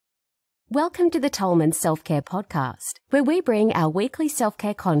Welcome to the Tolman Self Care Podcast, where we bring our weekly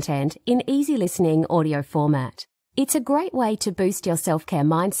self-care content in easy listening audio format. It's a great way to boost your self-care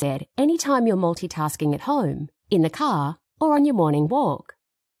mindset anytime you're multitasking at home, in the car, or on your morning walk.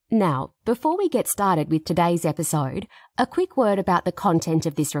 Now, before we get started with today's episode, a quick word about the content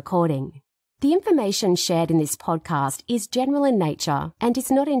of this recording. The information shared in this podcast is general in nature and is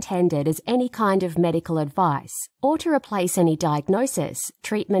not intended as any kind of medical advice or to replace any diagnosis,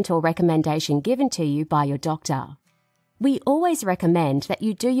 treatment or recommendation given to you by your doctor. We always recommend that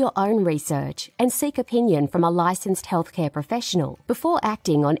you do your own research and seek opinion from a licensed healthcare professional before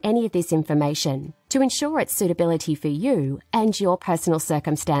acting on any of this information to ensure its suitability for you and your personal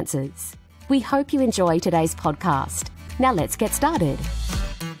circumstances. We hope you enjoy today's podcast. Now let's get started.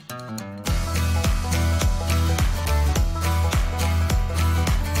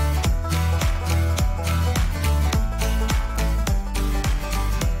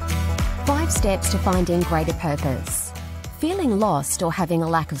 Steps to finding greater purpose. Feeling lost or having a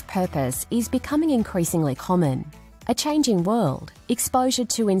lack of purpose is becoming increasingly common. A changing world, exposure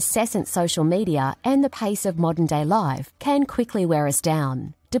to incessant social media and the pace of modern-day life can quickly wear us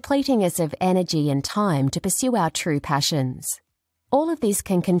down, depleting us of energy and time to pursue our true passions. All of this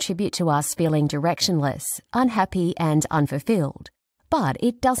can contribute to us feeling directionless, unhappy and unfulfilled. But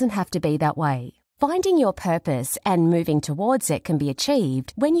it doesn't have to be that way. Finding your purpose and moving towards it can be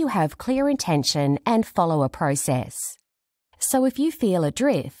achieved when you have clear intention and follow a process. So if you feel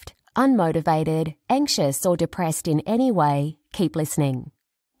adrift, unmotivated, anxious or depressed in any way, keep listening.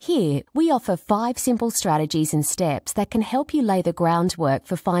 Here, we offer 5 simple strategies and steps that can help you lay the groundwork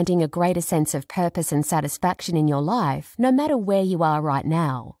for finding a greater sense of purpose and satisfaction in your life, no matter where you are right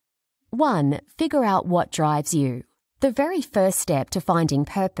now. 1. Figure out what drives you. The very first step to finding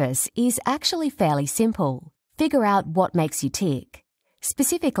purpose is actually fairly simple. Figure out what makes you tick.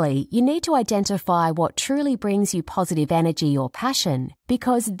 Specifically, you need to identify what truly brings you positive energy or passion,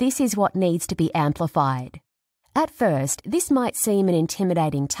 because this is what needs to be amplified. At first, this might seem an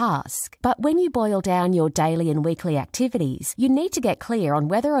intimidating task, but when you boil down your daily and weekly activities, you need to get clear on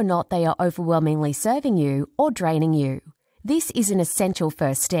whether or not they are overwhelmingly serving you or draining you. This is an essential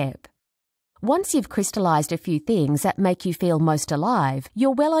first step. Once you've crystallized a few things that make you feel most alive, you're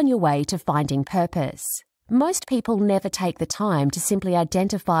well on your way to finding purpose. Most people never take the time to simply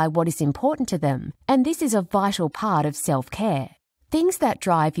identify what is important to them, and this is a vital part of self-care. Things that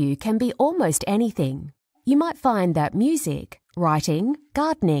drive you can be almost anything. You might find that music, writing,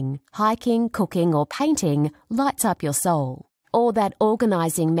 gardening, hiking, cooking or painting lights up your soul, or that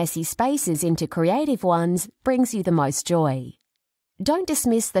organizing messy spaces into creative ones brings you the most joy. Don't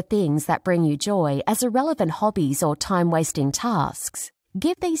dismiss the things that bring you joy as irrelevant hobbies or time-wasting tasks.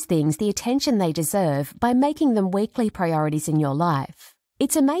 Give these things the attention they deserve by making them weekly priorities in your life.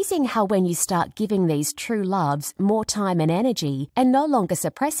 It's amazing how when you start giving these true loves more time and energy and no longer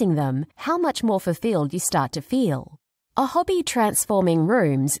suppressing them, how much more fulfilled you start to feel. A hobby transforming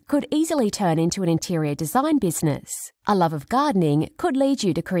rooms could easily turn into an interior design business. A love of gardening could lead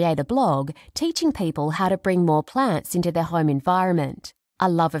you to create a blog teaching people how to bring more plants into their home environment. A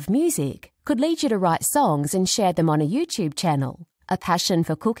love of music could lead you to write songs and share them on a YouTube channel. A passion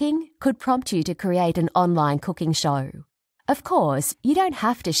for cooking could prompt you to create an online cooking show. Of course, you don't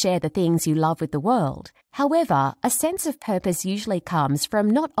have to share the things you love with the world. However, a sense of purpose usually comes from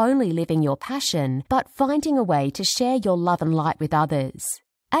not only living your passion, but finding a way to share your love and light with others.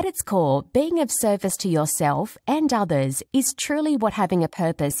 At its core, being of service to yourself and others is truly what having a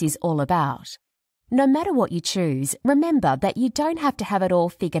purpose is all about. No matter what you choose, remember that you don't have to have it all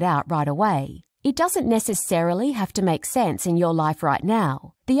figured out right away. It doesn't necessarily have to make sense in your life right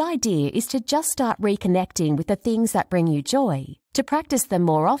now. The idea is to just start reconnecting with the things that bring you joy, to practice them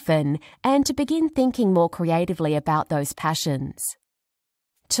more often, and to begin thinking more creatively about those passions.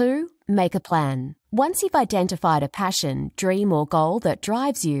 2. Make a plan. Once you've identified a passion, dream or goal that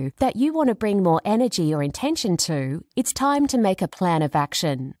drives you, that you want to bring more energy or intention to, it's time to make a plan of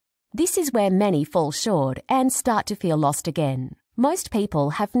action. This is where many fall short and start to feel lost again. Most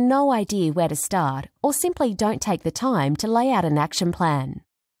people have no idea where to start or simply don't take the time to lay out an action plan.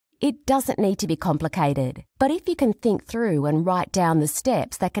 It doesn't need to be complicated, but if you can think through and write down the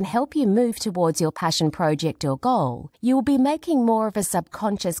steps that can help you move towards your passion project or goal, you will be making more of a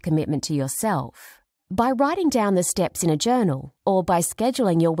subconscious commitment to yourself. By writing down the steps in a journal or by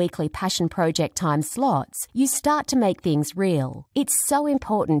scheduling your weekly passion project time slots, you start to make things real. It's so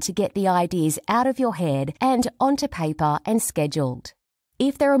important to get the ideas out of your head and onto paper and scheduled.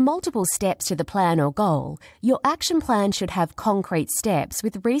 If there are multiple steps to the plan or goal, your action plan should have concrete steps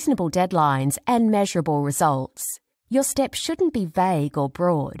with reasonable deadlines and measurable results. Your steps shouldn't be vague or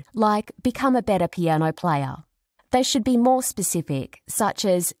broad, like become a better piano player. They should be more specific, such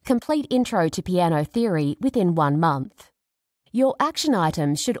as complete intro to piano theory within 1 month. Your action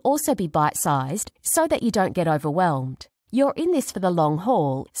items should also be bite-sized so that you don't get overwhelmed. You're in this for the long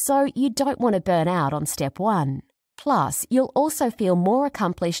haul, so you don't want to burn out on step 1. Plus, you'll also feel more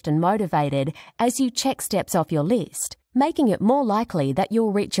accomplished and motivated as you check steps off your list, making it more likely that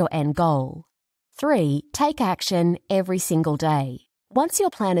you'll reach your end goal. 3. Take action every single day. Once your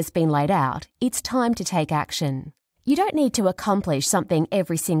plan has been laid out, it's time to take action. You don't need to accomplish something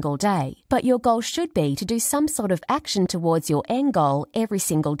every single day, but your goal should be to do some sort of action towards your end goal every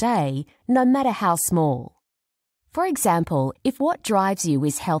single day, no matter how small. For example, if what drives you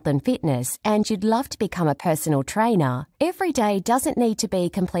is health and fitness and you'd love to become a personal trainer, every day doesn't need to be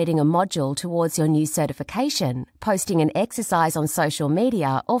completing a module towards your new certification, posting an exercise on social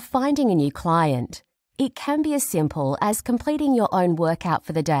media, or finding a new client. It can be as simple as completing your own workout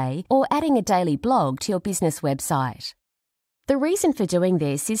for the day or adding a daily blog to your business website. The reason for doing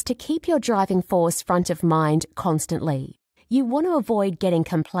this is to keep your driving force front of mind constantly. You want to avoid getting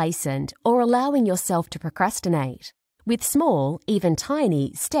complacent or allowing yourself to procrastinate. With small, even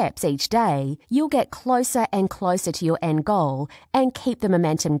tiny, steps each day, you'll get closer and closer to your end goal and keep the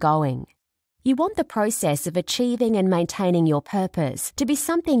momentum going. You want the process of achieving and maintaining your purpose to be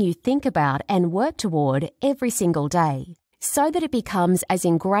something you think about and work toward every single day, so that it becomes as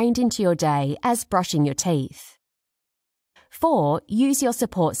ingrained into your day as brushing your teeth. 4. Use your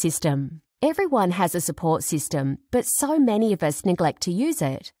support system. Everyone has a support system, but so many of us neglect to use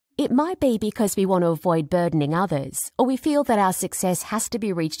it. It might be because we want to avoid burdening others, or we feel that our success has to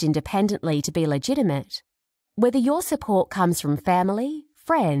be reached independently to be legitimate. Whether your support comes from family,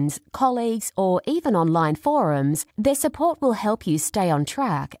 friends, colleagues, or even online forums, their support will help you stay on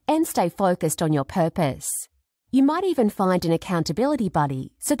track and stay focused on your purpose. You might even find an accountability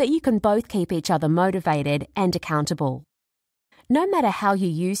buddy so that you can both keep each other motivated and accountable. No matter how you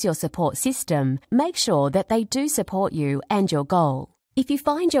use your support system, make sure that they do support you and your goal. If you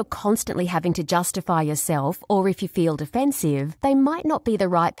find you're constantly having to justify yourself, or if you feel defensive, they might not be the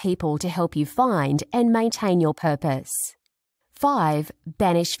right people to help you find and maintain your purpose. 5.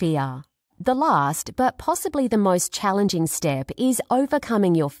 Banish fear. The last, but possibly the most challenging step is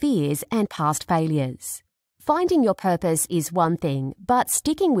overcoming your fears and past failures. Finding your purpose is one thing, but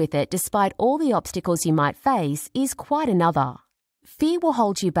sticking with it despite all the obstacles you might face is quite another. Fear will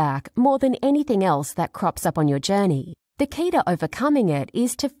hold you back more than anything else that crops up on your journey. The key to overcoming it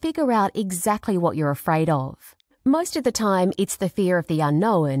is to figure out exactly what you're afraid of. Most of the time, it's the fear of the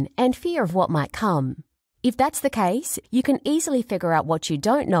unknown and fear of what might come. If that's the case, you can easily figure out what you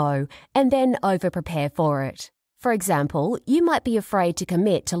don't know and then over-prepare for it. For example, you might be afraid to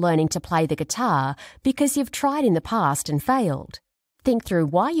commit to learning to play the guitar because you've tried in the past and failed. Think through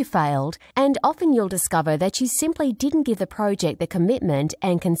why you failed, and often you'll discover that you simply didn't give the project the commitment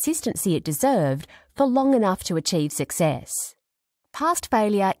and consistency it deserved for long enough to achieve success. Past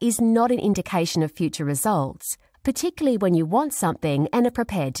failure is not an indication of future results, particularly when you want something and are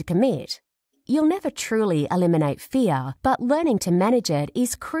prepared to commit. You'll never truly eliminate fear, but learning to manage it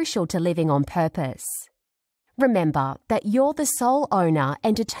is crucial to living on purpose. Remember that you're the sole owner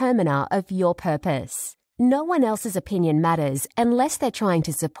and determiner of your purpose. No one else's opinion matters unless they're trying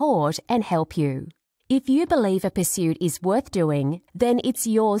to support and help you. If you believe a pursuit is worth doing, then it's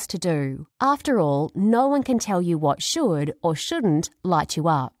yours to do. After all, no one can tell you what should or shouldn't light you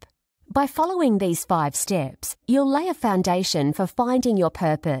up. By following these 5 steps, you'll lay a foundation for finding your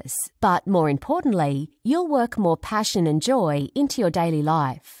purpose, but more importantly, you'll work more passion and joy into your daily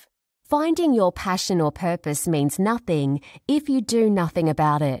life. Finding your passion or purpose means nothing if you do nothing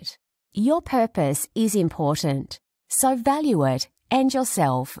about it. Your purpose is important, so value it and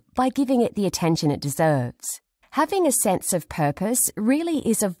yourself by giving it the attention it deserves. Having a sense of purpose really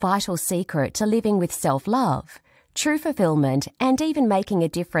is a vital secret to living with self-love, true fulfillment, and even making a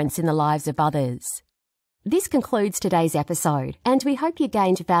difference in the lives of others. This concludes today's episode, and we hope you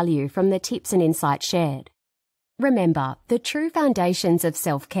gained value from the tips and insights shared. Remember, the true foundations of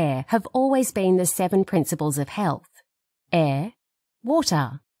self-care have always been the 7 principles of health: air,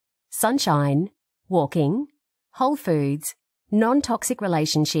 water, sunshine, walking, whole foods, non-toxic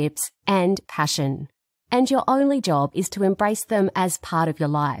relationships, and passion. And your only job is to embrace them as part of your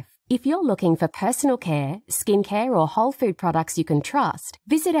life. If you're looking for personal care, skincare, or whole food products you can trust,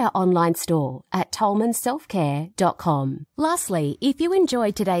 visit our online store at tolmanselfcare.com. Lastly, if you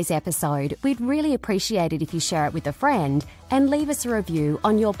enjoyed today's episode, we'd really appreciate it if you share it with a friend and leave us a review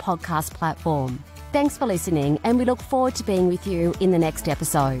on your podcast platform. Thanks for listening, and we look forward to being with you in the next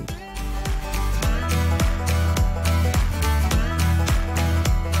episode.